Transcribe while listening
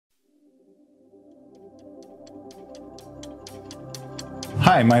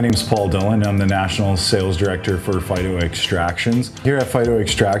Hi, my name is Paul Dhillon. I'm the National Sales Director for Phyto Extractions. Here at Phyto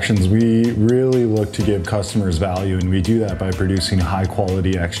Extractions, we really look to give customers value, and we do that by producing high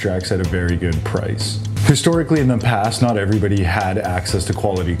quality extracts at a very good price. Historically in the past, not everybody had access to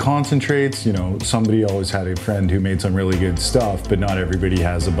quality concentrates. You know, somebody always had a friend who made some really good stuff, but not everybody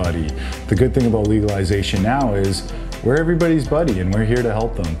has a buddy. The good thing about legalization now is we're everybody's buddy and we're here to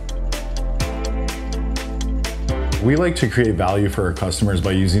help them. We like to create value for our customers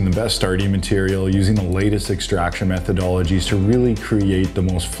by using the best starting material, using the latest extraction methodologies to really create the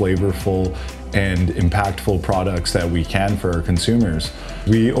most flavorful and impactful products that we can for our consumers.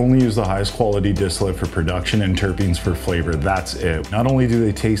 We only use the highest quality distillate for production and terpenes for flavor. That's it. Not only do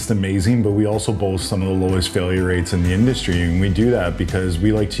they taste amazing, but we also boast some of the lowest failure rates in the industry. And we do that because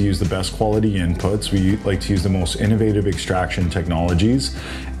we like to use the best quality inputs. We like to use the most innovative extraction technologies,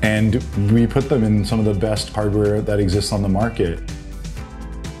 and we put them in some of the best hardware that exists on the market.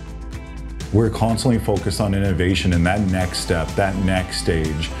 We're constantly focused on innovation and that next step, that next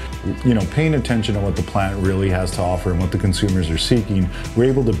stage. You know, paying attention to what the plant really has to offer and what the consumers are seeking, we're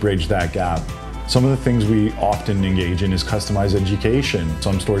able to bridge that gap. Some of the things we often engage in is customized education.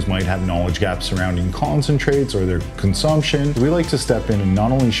 Some stores might have knowledge gaps surrounding concentrates or their consumption. We like to step in and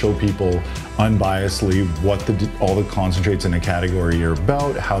not only show people unbiasedly what all the concentrates in a category are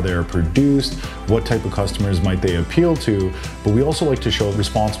about, how they're produced, what type of customers might they appeal to, but we also like to show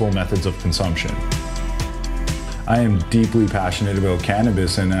responsible methods of consumption. I am deeply passionate about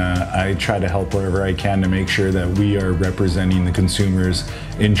cannabis, and I try to help wherever I can to make sure that we are representing the consumer's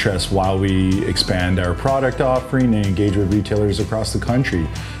interests while we expand our product offering and engage with retailers across the country.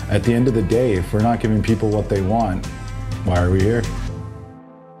 At the end of the day, if we're not giving people what they want, why are we here?